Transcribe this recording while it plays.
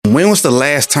When was the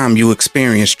last time you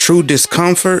experienced true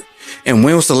discomfort? And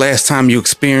when was the last time you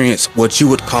experienced what you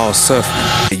would call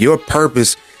suffering? Your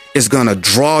purpose is going to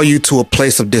draw you to a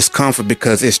place of discomfort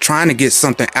because it's trying to get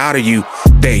something out of you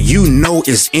that you know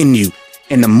is in you.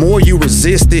 And the more you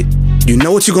resist it, you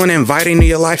know what you're going to invite into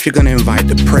your life? You're going to invite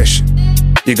depression.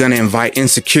 You're going to invite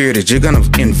insecurities. You're going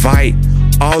to invite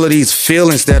all of these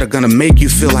feelings that are going to make you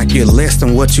feel like you're less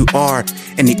than what you are.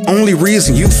 And the only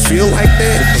reason you feel like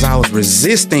that is because I was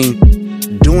resisting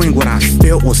doing what I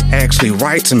felt was actually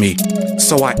right to me.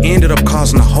 So I ended up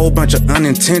causing a whole bunch of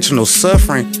unintentional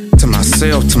suffering to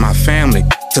myself, to my family,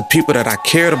 to people that I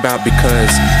cared about,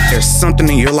 because there's something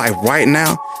in your life right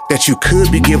now that you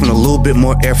could be giving a little bit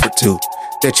more effort to,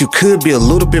 that you could be a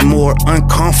little bit more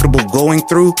uncomfortable going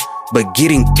through, but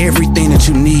getting everything that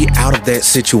you need out of that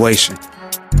situation.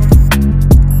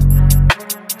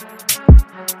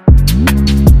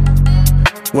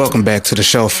 Welcome back to the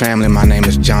show, family. My name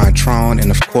is John Tron,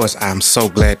 and of course, I'm so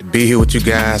glad to be here with you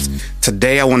guys.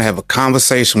 Today, I want to have a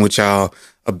conversation with y'all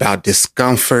about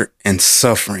discomfort and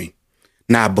suffering.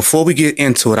 Now, before we get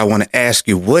into it, I want to ask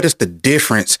you, what is the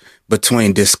difference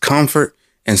between discomfort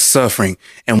and suffering?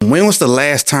 And when was the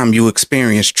last time you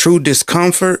experienced true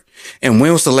discomfort? And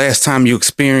when was the last time you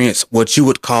experienced what you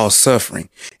would call suffering?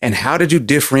 And how did you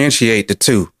differentiate the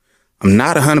two? I'm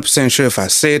not 100% sure if I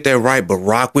said that right, but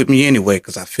rock with me anyway,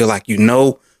 because I feel like you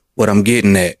know what I'm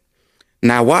getting at.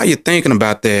 Now, while you're thinking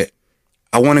about that,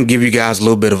 I want to give you guys a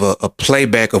little bit of a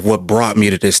playback of what brought me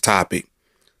to this topic.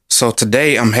 So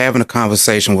today I'm having a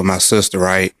conversation with my sister,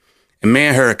 right? And me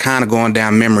and her are kind of going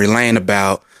down memory lane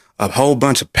about a whole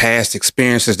bunch of past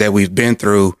experiences that we've been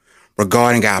through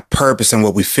regarding our purpose and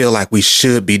what we feel like we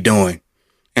should be doing.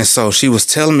 And so she was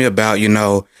telling me about,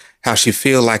 how she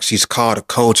feel like she's called a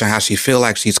coach and how she feel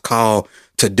like she's called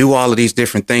to do all of these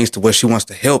different things to where she wants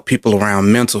to help people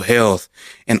around mental health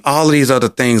and all of these other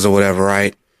things or whatever,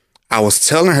 right? I was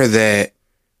telling her that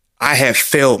I had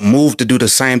felt moved to do the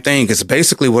same thing. It's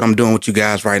basically what I'm doing with you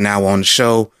guys right now on the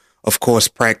show. Of course,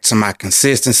 practicing my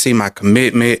consistency, my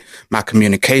commitment, my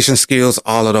communication skills,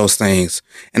 all of those things.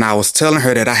 And I was telling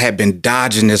her that I had been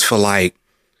dodging this for like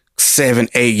 7,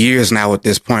 8 years now at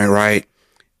this point, right?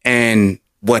 And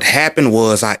what happened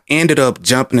was I ended up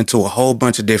jumping into a whole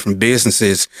bunch of different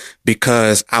businesses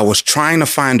because I was trying to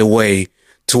find a way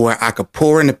to where I could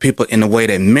pour into people in a way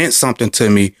that meant something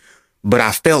to me, but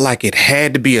I felt like it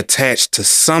had to be attached to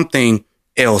something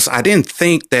else. I didn't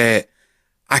think that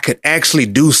I could actually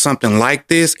do something like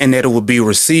this and that it would be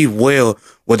received well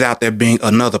without there being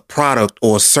another product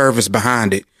or service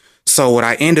behind it. So what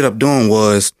I ended up doing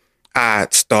was I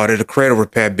started a credit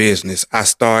repair business. I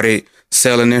started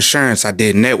selling insurance. I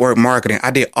did network marketing.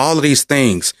 I did all of these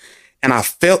things. And I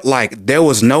felt like there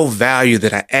was no value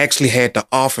that I actually had to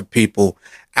offer people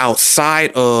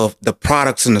outside of the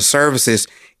products and the services,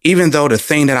 even though the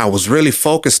thing that I was really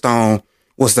focused on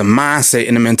was the mindset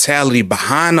and the mentality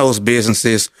behind those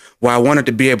businesses, where I wanted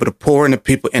to be able to pour into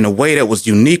people in a way that was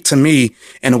unique to me,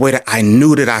 in a way that I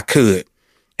knew that I could.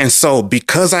 And so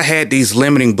because I had these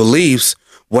limiting beliefs,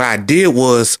 what I did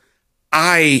was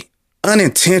I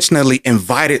unintentionally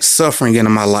invited suffering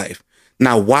into my life.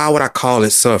 Now, why would I call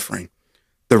it suffering?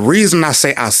 The reason I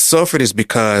say I suffered is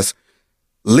because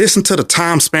listen to the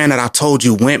time span that I told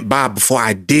you went by before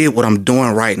I did what I'm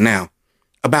doing right now.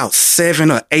 About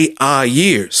 7 or 8 odd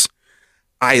years.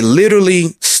 I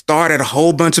literally started a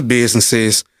whole bunch of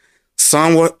businesses.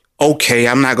 Some were okay.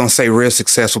 I'm not going to say real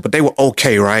successful, but they were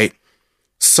okay, right?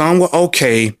 Some were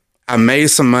okay. I made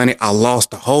some money. I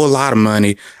lost a whole lot of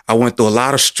money. I went through a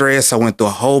lot of stress. I went through a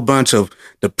whole bunch of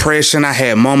depression. I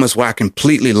had moments where I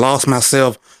completely lost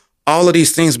myself. All of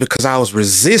these things because I was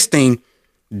resisting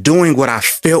doing what I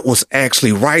felt was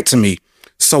actually right to me.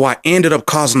 So I ended up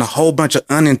causing a whole bunch of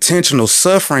unintentional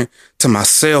suffering to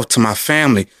myself, to my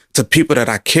family, to people that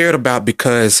I cared about,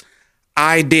 because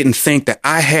I didn't think that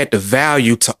I had the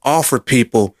value to offer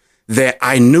people that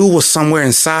I knew was somewhere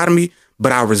inside of me,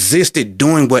 but I resisted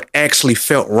doing what actually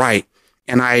felt right.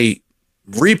 And I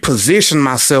repositioned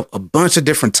myself a bunch of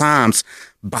different times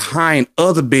behind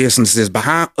other businesses,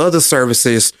 behind other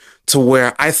services, to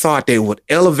where I thought they would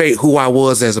elevate who I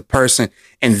was as a person,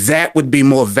 and that would be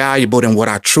more valuable than what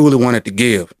I truly wanted to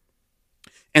give.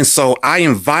 And so I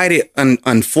invited,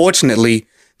 unfortunately,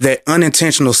 that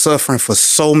unintentional suffering for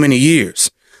so many years.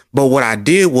 But what I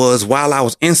did was, while I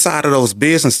was inside of those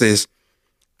businesses,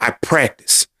 I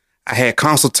practiced. I had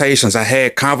consultations. I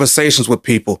had conversations with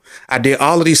people. I did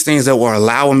all of these things that were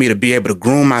allowing me to be able to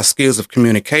groom my skills of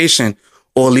communication,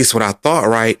 or at least what I thought,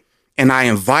 right? And I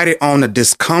invited on the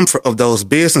discomfort of those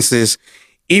businesses,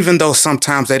 even though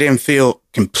sometimes they didn't feel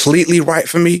completely right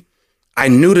for me. I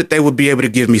knew that they would be able to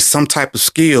give me some type of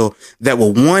skill that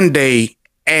will one day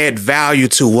add value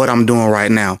to what I'm doing right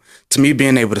now. To me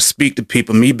being able to speak to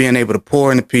people, me being able to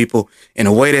pour into people in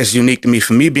a way that's unique to me,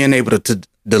 for me being able to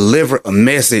deliver a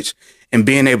message and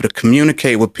being able to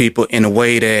communicate with people in a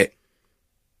way that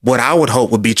what I would hope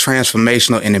would be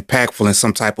transformational and impactful in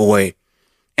some type of way.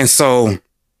 And so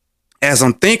as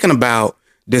I'm thinking about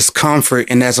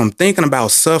discomfort and as I'm thinking about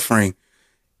suffering,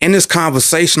 in this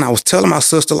conversation, I was telling my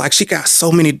sister, like, she got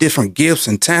so many different gifts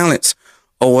and talents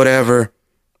or whatever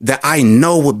that I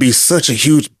know would be such a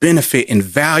huge benefit and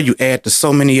value add to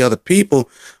so many other people,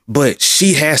 but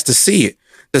she has to see it.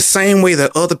 The same way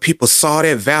that other people saw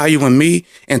that value in me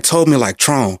and told me, like,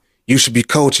 Tron, you should be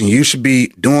coaching, you should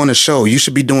be doing a show, you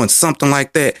should be doing something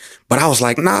like that. But I was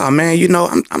like, nah, man,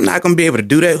 I'm not going to be able to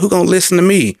do that. Who going to listen to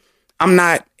me? I'm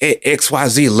not at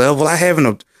XYZ level. I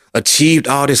haven't achieved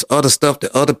all this other stuff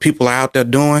that other people are out there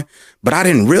doing. But I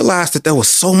didn't realize that there was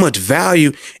so much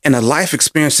value in the life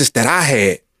experiences that I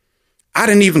had. I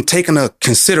didn't even take into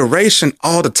consideration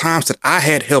all the times that I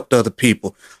had helped other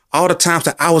people, all the times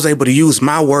that I was able to use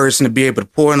my words and to be able to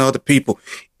pour into other people.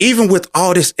 Even with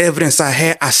all this evidence I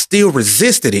had, I still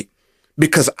resisted it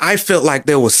because I felt like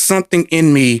there was something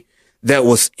in me that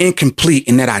was incomplete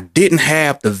and that I didn't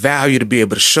have the value to be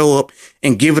able to show up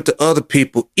and give it to other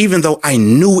people, even though I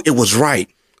knew it was right.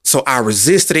 So I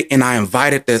resisted it and I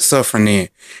invited that suffering in.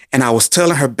 And I was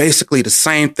telling her basically the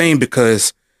same thing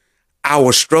because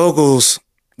our struggles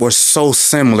were so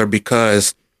similar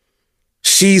because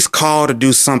she's called to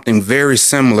do something very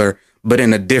similar, but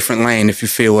in a different lane, if you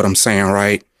feel what I'm saying,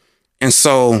 right? And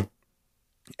so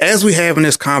as we having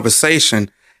this conversation,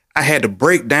 I had to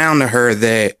break down to her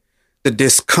that the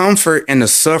discomfort and the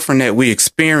suffering that we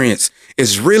experience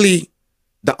is really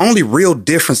the only real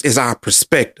difference is our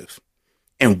perspective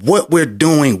and what we're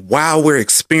doing while we're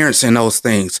experiencing those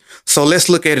things. So let's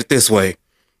look at it this way.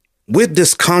 With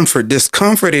discomfort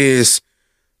is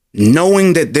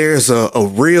knowing that there's a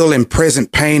real and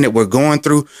present pain that we're going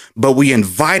through, but we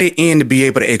invite it in to be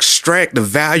able to extract the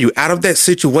value out of that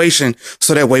situation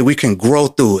so that way we can grow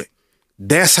through it.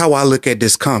 That's how I look at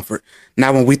discomfort.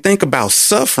 Now, when we think about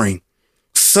suffering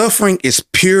is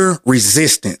pure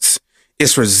resistance.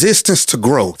 It's resistance to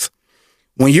growth.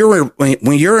 When you're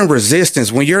in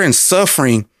resistance, when you're in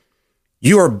suffering,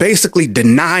 you are basically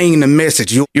denying the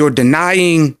message. You're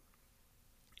denying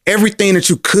everything that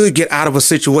you could get out of a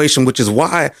situation, which is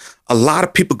why a lot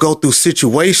of people go through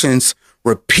situations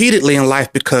repeatedly in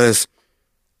life because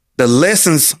the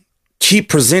lessons keep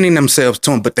presenting themselves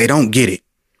to them, but they don't get it.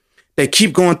 They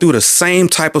keep going through the same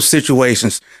type of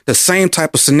situations, the same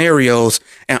type of scenarios,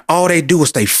 and all they do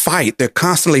is they fight. They're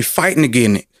constantly fighting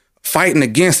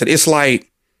against it. It's like,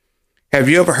 have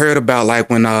you ever heard about like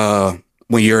when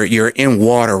you're in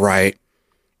water, right?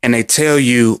 And they tell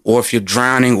you, or if you're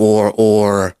drowning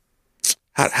or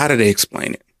how do they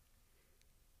explain it?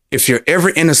 If you're ever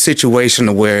in a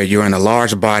situation where you're in a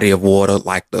large body of water,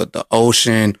 like the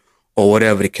ocean or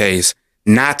whatever the case,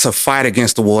 not to fight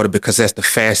against the water because that's the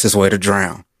fastest way to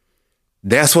drown.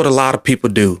 That's what a lot of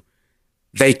people do.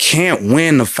 They can't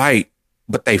win the fight,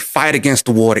 but they fight against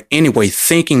the water anyway,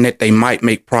 thinking that they might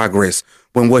make progress.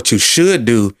 When what you should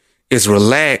do is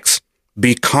relax,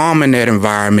 be calm in that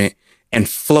environment, and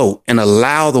float and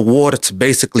allow the water to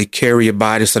basically carry your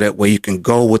body so that way you can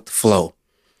go with the flow.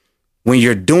 When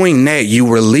you're doing that,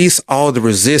 you release all the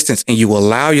resistance and you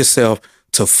allow yourself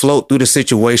to float through the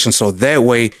situation. So that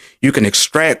way you can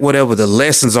extract whatever the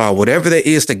lessons are, whatever there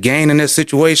is to gain in that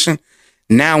situation.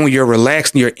 Now, when you're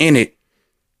relaxed and you're in it,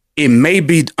 it may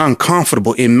be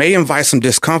uncomfortable. It may invite some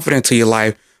discomfort into your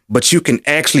life, but you can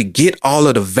actually get all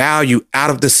of the value out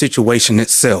of the situation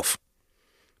itself.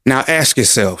 Now ask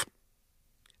yourself,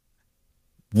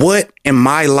 what in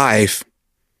my life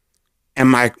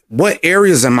what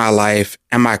areas in my life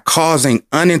am I causing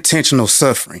unintentional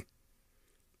suffering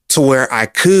to where I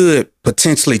could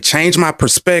potentially change my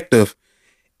perspective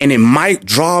and it might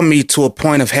draw me to a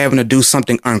point of having to do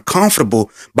something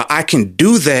uncomfortable, but I can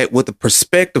do that with a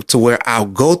perspective to where I'll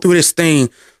go through this thing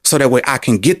so that way I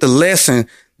can get the lesson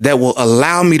that will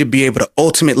allow me to be able to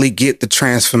ultimately get the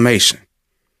transformation.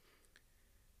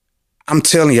 I'm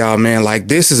telling y'all, man, like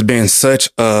this has been such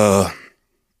a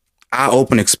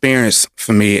eye-opening experience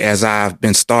for me as I've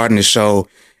been starting the show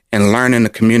and learning to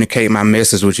communicate my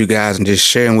message with you guys and just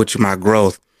sharing with you my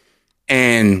growth.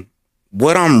 And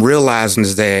what I'm realizing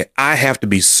is that I have to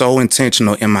be so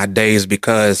intentional in my days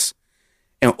because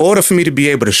in order for me to be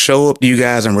able to show up to you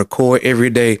guys and record every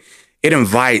day, it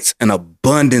invites an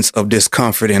abundance of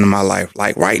discomfort into my life.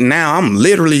 Like right now, I'm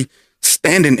literally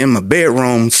standing in my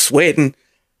bedroom, sweating.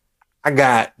 I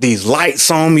got these lights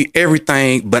on me,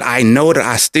 everything, but I know that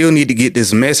I still need to get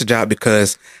this message out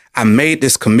because I made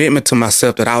this commitment to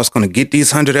myself that I was going to get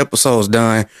these 100 episodes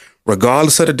done,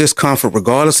 regardless of the discomfort,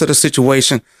 regardless of the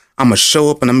situation. I'm going to show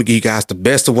up and I'm going to give you guys the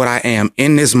best of what I am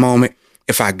in this moment.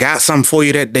 If I got something for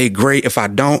you that day, great. If I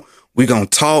don't, we're going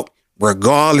to talk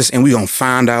regardless, and we're going to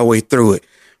find our way through it,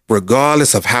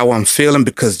 regardless of how I'm feeling,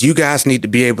 because you guys need to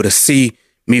be able to see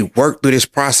me work through this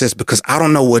process, because I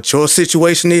don't know what your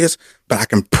situation is, but I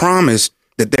can promise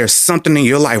that there's something in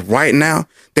your life right now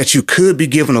that you could be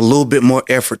giving a little bit more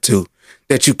effort to,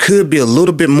 that you could be a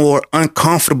little bit more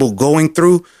uncomfortable going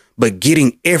through, but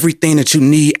getting everything that you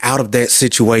need out of that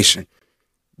situation.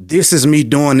 This is me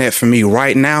doing that for me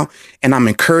right now, and I'm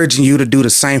encouraging you to do the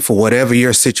same for whatever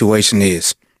your situation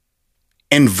is.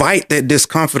 Invite that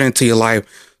discomfort into your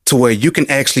life to where you can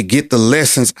actually get the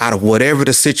lessons out of whatever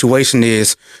the situation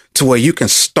is, to where you can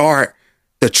start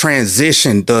the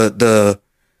transition,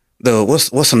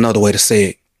 what's another way to say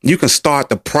it? You can start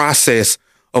the process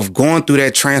of going through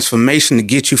that transformation to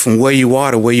get you from where you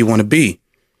are to where you want to be.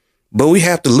 But we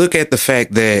have to look at the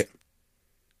fact that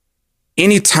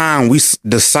anytime we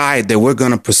decide that we're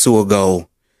going to pursue a goal,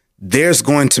 there's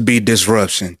going to be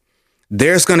disruption.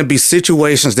 There's going to be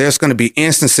situations, there's going to be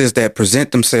instances that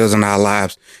present themselves in our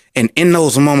lives. And in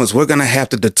those moments, we're going to have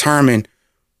to determine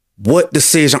what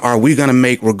decision are we going to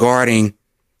make regarding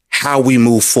how we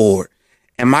move forward.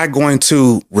 Am I going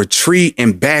to retreat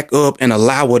and back up and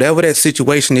allow whatever that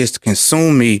situation is to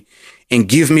consume me and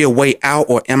give me a way out?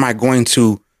 Or am I going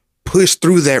to push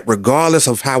through that regardless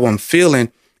of how I'm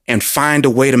feeling and find a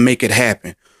way to make it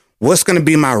happen? What's going to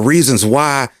be my reasons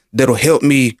why that'll help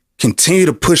me continue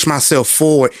to push myself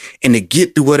forward and to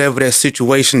get through whatever that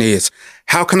situation is?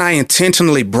 How can I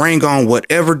intentionally bring on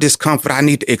whatever discomfort I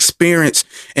need to experience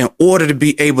in order to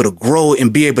be able to grow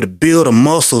and be able to build the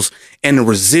muscles and the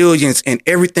resilience and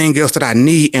everything else that I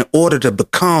need in order to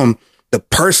become the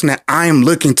person that I am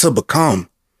looking to become?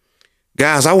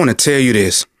 Guys, I want to tell you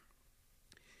this.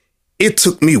 It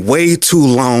took me way too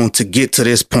long to get to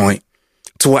this point,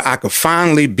 to where I could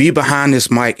finally be behind this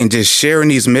mic and just sharing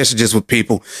these messages with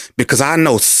people, because I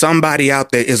know somebody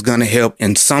out there is going to help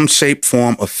in some shape,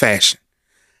 form, or fashion.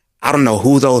 I don't know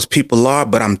who those people are,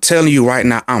 but I'm telling you right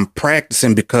now, I'm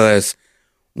practicing, because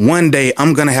one day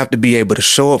I'm going to have to be able to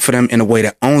show up for them in a way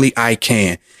that only I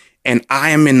can. And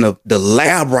I am in the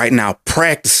lab right now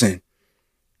practicing.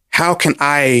 How can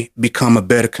I become a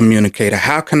better communicator?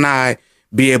 How can I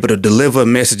be able to deliver a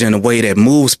message in a way that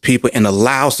moves people and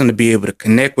allows them to be able to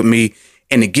connect with me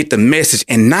and to get the message?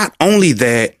 And not only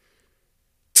that,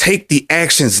 take the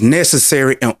actions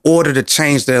necessary in order to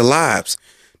change their lives.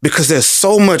 Because there's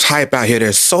so much hype out here.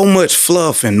 There's so much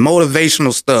fluff and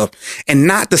motivational stuff. And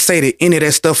not to say that any of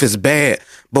that stuff is bad,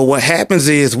 but what happens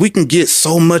is we can get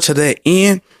so much of that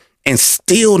in and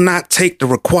still not take the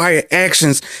required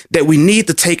actions that we need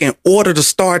to take in order to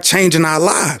start changing our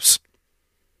lives.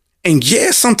 And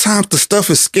yes, sometimes the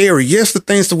stuff is scary. Yes, the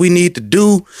things that we need to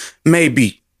do may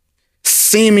be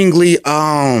seemingly,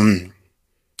 how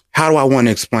do I want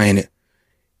to explain it?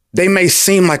 They may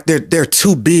seem like they're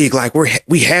too big, like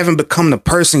we haven't become the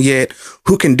person yet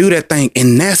who can do that thing,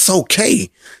 and that's okay.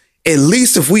 At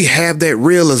least if we have that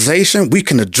realization, we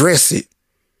can address it,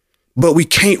 but we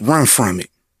can't run from it.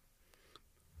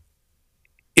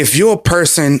 If you're a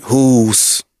person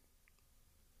who's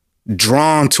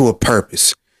drawn to a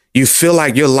purpose, you feel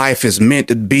like your life is meant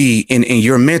to be, and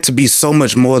you're meant to be so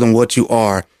much more than what you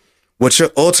are, what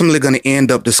you're ultimately going to end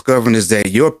up discovering is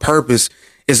that your purpose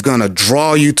is going to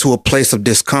draw you to a place of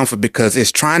discomfort, because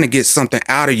it's trying to get something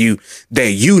out of you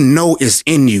that you know is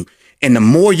in you. And the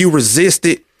more you resist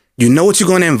it, you know what you're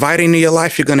going to invite into your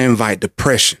life? You're going to invite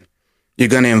depression. You're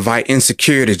going to invite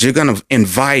insecurities. You're going to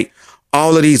invite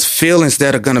all of these feelings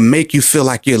that are going to make you feel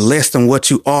like you're less than what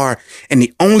you are. And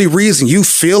the only reason you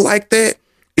feel like that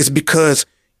is because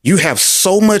you have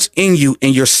so much in you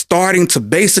and you're starting to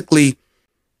basically,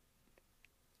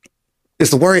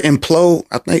 is the word implode?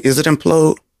 I think, is it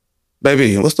implode?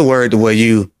 Baby, what's the word when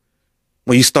you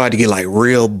start to get like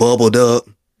real bubbled up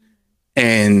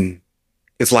and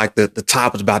it's like the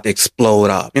top is about to explode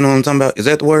off? You know what I'm talking about? Is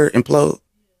that the word, implode?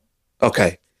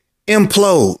 Okay.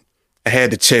 Implode. I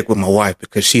had to check with my wife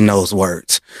because she knows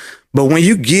words. But when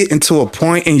you get into a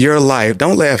point in your life,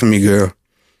 don't laugh at me, girl.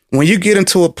 When you get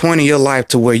into a point in your life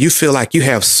to where you feel like you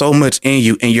have so much in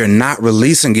you and you're not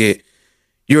releasing it,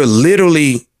 you're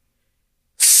literally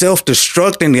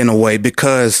self-destructing in a way,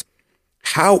 because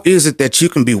how is it that you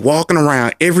can be walking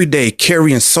around every day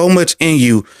carrying so much in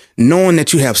you, knowing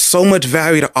that you have so much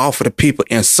value to offer to people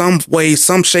in some way,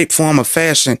 some shape, form, or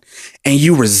fashion, and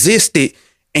you resist it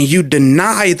and you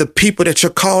deny the people that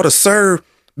you're called to serve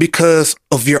because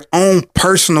of your own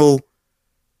personal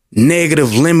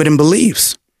negative limiting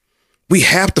beliefs. We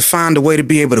have to find a way to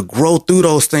be able to grow through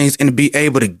those things and to be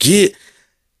able to get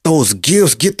those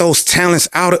gifts, get those talents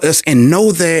out of us, and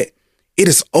know that it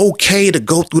is okay to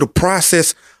go through the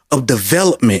process of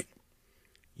development.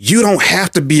 You don't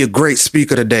have to be a great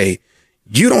speaker today.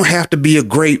 You don't have to be a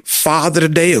great father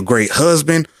today, a great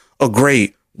husband, a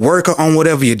great worker on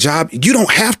whatever your job. You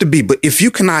don't have to be, but if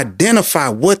you can identify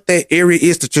what that area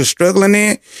is that you're struggling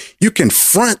in, you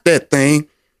confront that thing,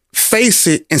 face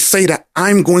it, and say that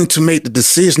I'm going to make the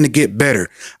decision to get better.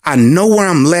 I know where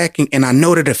I'm lacking, and I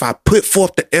know that if I put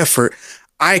forth the effort,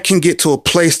 I can get to a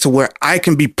place to where I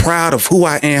can be proud of who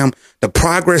I am, the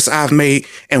progress I've made,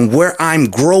 and where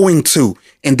I'm growing to.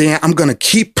 And then I'm going to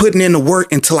keep putting in the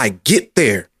work until I get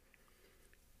there.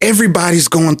 Everybody's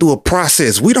going through a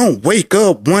process. We don't wake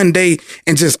up one day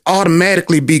and just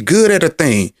automatically be good at a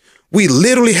thing. We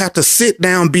literally have to sit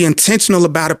down, be intentional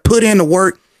about it, put in the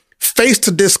work, face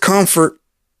the discomfort,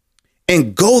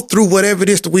 and go through whatever it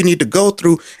is that we need to go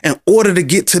through in order to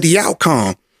get to the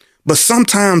outcome. But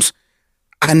sometimes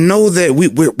I know that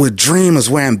we're dreamers,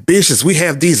 we're ambitious. We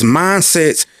have these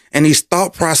mindsets and these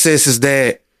thought processes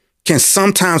that can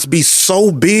sometimes be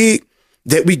so big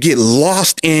that we get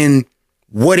lost in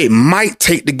what it might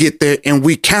take to get there, and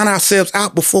we count ourselves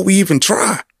out before we even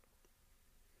try.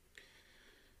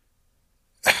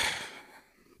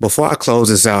 Before I close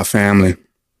this out, family,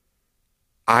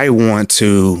 I want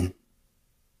to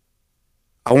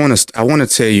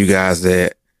tell you guys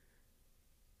that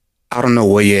I don't know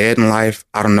where you're at in life.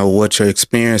 I don't know what you're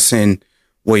experiencing,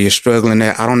 where you're struggling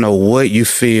at. I don't know what you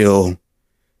feel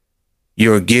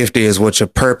your gift is, what your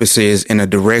purpose is, in a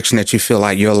direction that you feel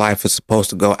like your life is supposed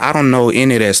to go. I don't know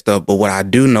any of that stuff, but what I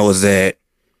do know is that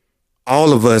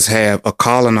all of us have a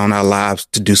calling on our lives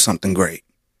to do something great.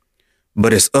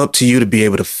 But it's up to you to be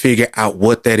able to figure out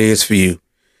what that is for you.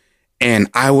 And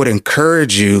I would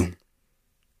encourage you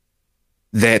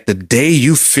that the day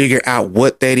you figure out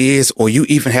what that is, or you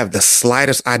even have the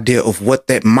slightest idea of what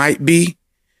that might be,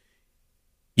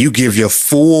 you give your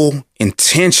full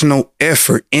intentional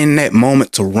effort in that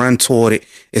moment to run toward it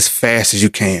as fast as you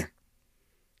can.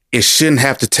 It shouldn't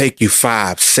have to take you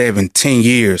 5, 7, 10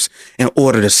 years in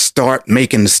order to start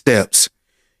making the steps.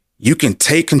 You can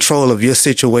take control of your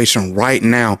situation right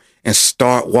now and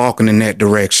start walking in that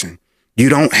direction. You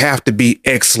don't have to be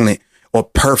excellent or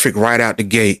perfect right out the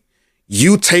gate.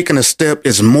 You taking a step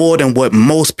is more than what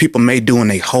most people may do in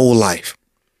their whole life.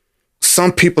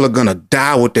 Some people are going to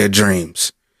die with their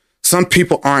dreams. Some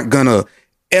people aren't going to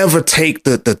ever take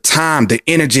the time, the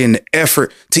energy, and the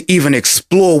effort to even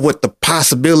explore what the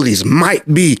possibilities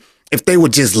might be if they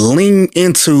would just lean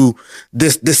into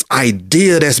this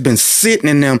idea that's been sitting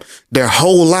in them their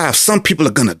whole life. Some people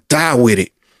are going to die with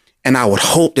it. And I would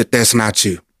hope that that's not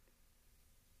you.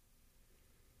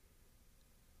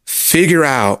 Figure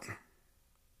out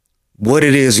what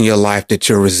it is in your life that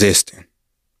you're resisting.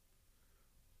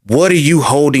 What are you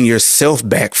holding yourself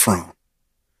back from?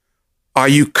 Are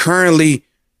you currently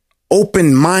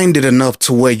open-minded enough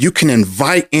to where you can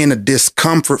invite in a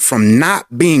discomfort from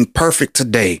not being perfect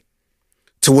today,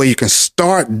 to where you can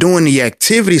start doing the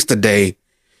activities today?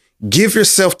 Give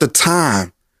yourself the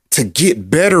time to get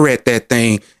better at that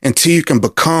thing until you can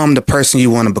become the person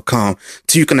you want to become,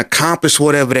 till you can accomplish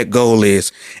whatever that goal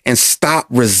is, and stop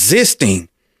resisting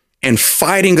and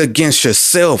fighting against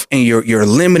yourself and your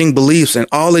limiting beliefs and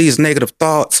all of these negative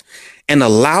thoughts, and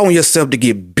allowing yourself to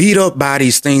get beat up by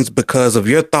these things because of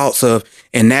your thoughts of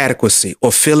inadequacy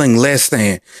or feeling less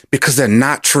than, because they're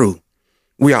not true.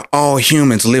 We are all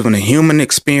humans living a human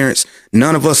experience.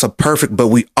 None of us are perfect, but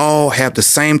we all have the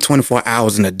same 24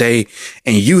 hours in a day.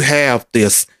 And you have the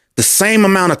same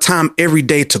amount of time every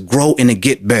day to grow and to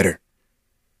get better.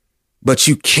 But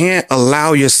you can't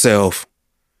allow yourself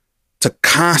to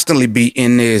constantly be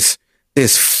in this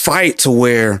fight to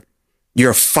where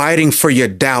you're fighting for your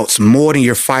doubts more than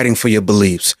you're fighting for your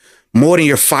beliefs, more than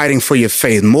you're fighting for your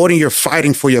faith, more than you're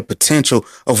fighting for your potential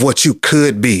of what you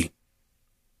could be.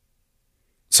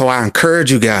 So I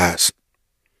encourage you guys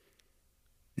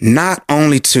not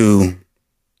only to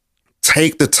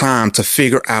take the time to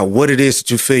figure out what it is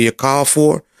that you feel you're called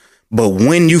for, but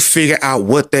when you figure out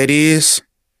what that is,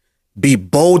 be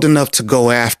bold enough to go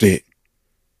after it.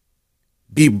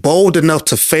 Be bold enough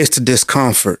to face the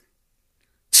discomfort.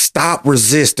 Stop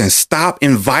resisting. Stop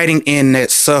inviting in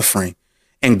that suffering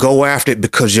and go after it,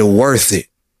 because you're worth it.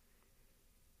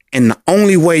 And the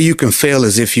only way you can fail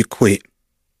is if you quit.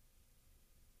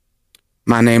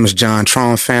 My name is John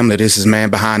Tron, family. This is Man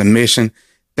Behind the Mission.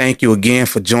 Thank you again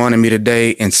for joining me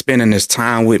today and spending this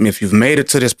time with me. If you've made it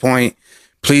to this point,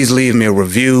 please leave me a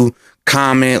review,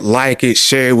 comment, like it,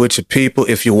 share it with your people.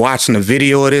 If you're watching a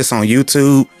video of this on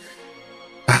YouTube,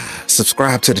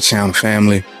 subscribe to the channel,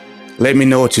 family. Let me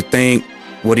know what you think.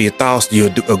 What are your thoughts? Do you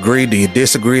agree? Do you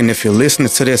disagree? And if you're listening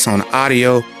to this on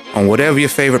audio, on whatever your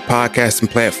favorite podcasting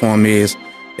platform is,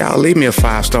 y'all leave me a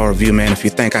 5-star review, man, if you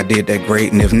think I did that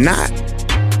great. And if not,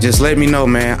 just let me know,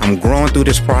 man. I'm growing through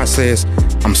this process.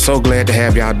 I'm so glad to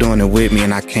have y'all doing it with me,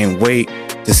 and I can't wait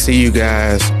to see you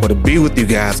guys or to be with you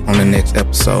guys on the next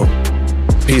episode.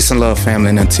 Peace and love, family.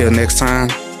 And until next time,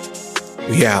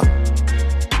 we out.